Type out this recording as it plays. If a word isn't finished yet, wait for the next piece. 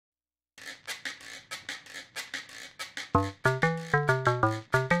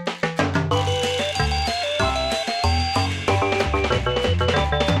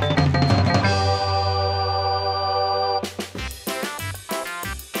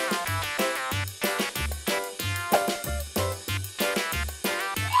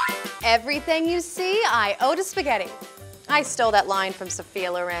Everything you see, I owe to spaghetti. I stole that line from Sophia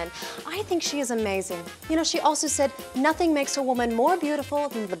Loren. I think she is amazing. You know, she also said, nothing makes a woman more beautiful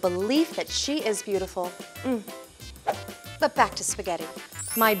than the belief that she is beautiful. But back to spaghetti.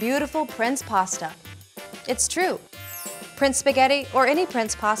 My beautiful Prince pasta. It's true. Prince spaghetti, or any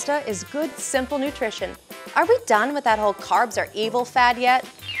Prince pasta, is good, simple nutrition. Are we done with that whole carbs are evil fad yet?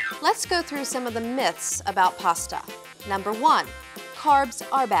 Let's go through some of the myths about pasta. Number 1, carbs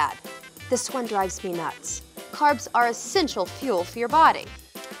are bad. This one drives me nuts. Carbs are essential fuel for your body.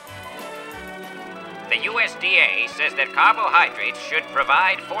 The USDA says that carbohydrates should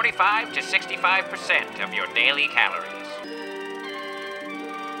provide 45 to 65% of your daily calories.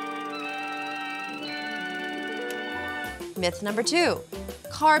 Myth number 2,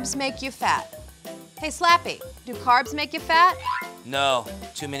 carbs make you fat. Hey Slappy, do carbs make you fat? No,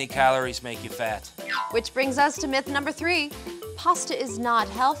 too many calories make you fat. Which brings us to myth number 3, pasta is not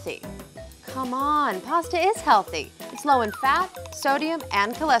healthy. Come on, pasta is healthy. It's low in fat, sodium,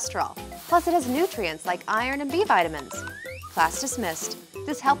 and cholesterol. Plus it has nutrients like iron and B vitamins. Class dismissed.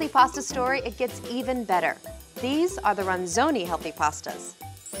 This healthy pasta story, it gets even better. These are the Ronzoni healthy pastas.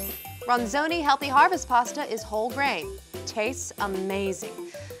 Ronzoni Healthy Harvest pasta is whole grain. Tastes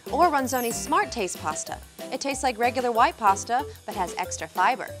amazing. Or Ronzoni Smart Taste pasta. It tastes like regular white pasta, but has extra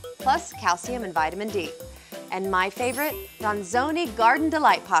fiber, plus calcium and vitamin D. And my favorite, Ronzoni Garden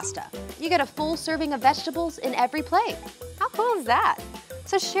Delight pasta. You get a full serving of vegetables in every plate. How cool is that?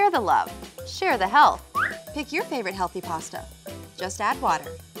 So share the love, share the health. Pick your favorite healthy pasta. Just add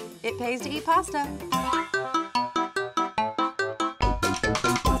water. It pays to eat pasta.